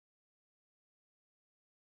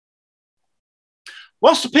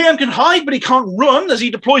Whilst the PM can hide, but he can't run, as he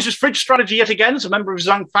deploys his fridge strategy yet again as a member of his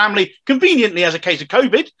own family conveniently has a case of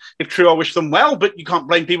COVID. If true, I wish them well, but you can't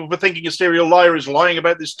blame people for thinking a serial liar is lying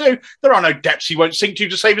about this too. There are no depths he won't sink to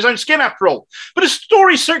save his own skin, after all. But as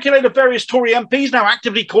stories circulate of various Tory MPs now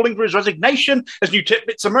actively calling for his resignation, as new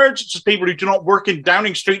tidbits emerge, such as people who do not work in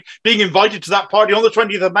Downing Street being invited to that party on the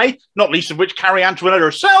 20th of May, not least of which Carrie Antoinette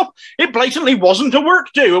herself, it blatantly wasn't a work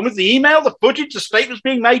do. And with the email, the footage, the statements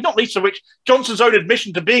being made, not least of which Johnson's own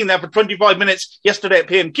admission to being there for 25 minutes yesterday at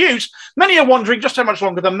PMQs, many are wondering just how much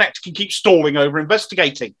longer the Met can keep stalling over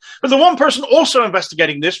investigating. But the one person also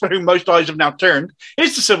investigating this, for whom most eyes have now turned,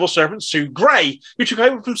 is the civil servant Sue Gray, who took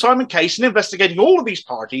over from Simon Case in investigating all of these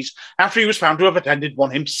parties after he was found to have attended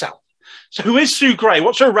one himself. So who is Sue Gray?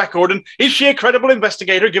 What's her record? And is she a credible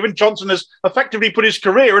investigator, given Johnson has effectively put his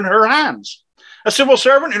career in her hands? A civil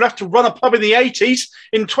servant who left to run a pub in the 80s.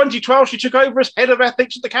 In 2012, she took over as head of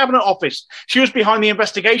ethics at the Cabinet Office. She was behind the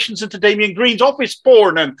investigations into Damian Green's office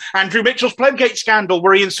porn and Andrew Mitchell's plebgate scandal,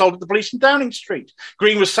 where he insulted the police in Downing Street.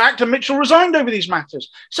 Green was sacked and Mitchell resigned over these matters.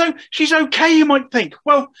 So she's okay, you might think.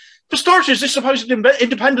 Well, for starters, this supposed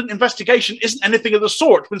independent investigation isn't anything of the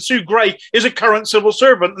sort when Sue Gray is a current civil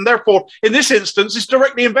servant and therefore, in this instance, is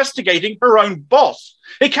directly investigating her own boss.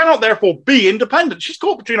 It cannot therefore be independent. She's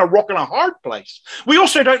caught between a rock and a hard place. We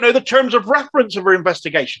also don't know the terms of reference of her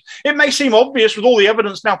investigation. It may seem obvious with all the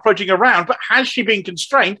evidence now floating around, but has she been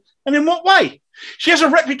constrained, and in what way? She has a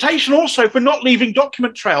reputation also for not leaving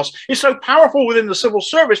document trails. It's so powerful within the civil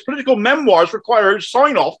service, political memoirs require her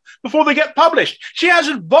sign-off before they get published. She has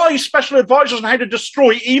advised special advisors on how to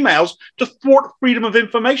destroy emails to thwart freedom of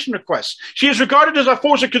information requests. She is regarded as a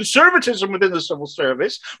force of conservatism within the civil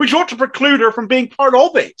service, which ought to preclude her from being part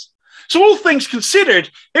of it. So all things considered,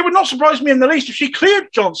 it would not surprise me in the least if she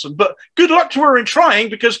cleared Johnson, but good luck to her in trying,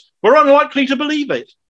 because we're unlikely to believe it.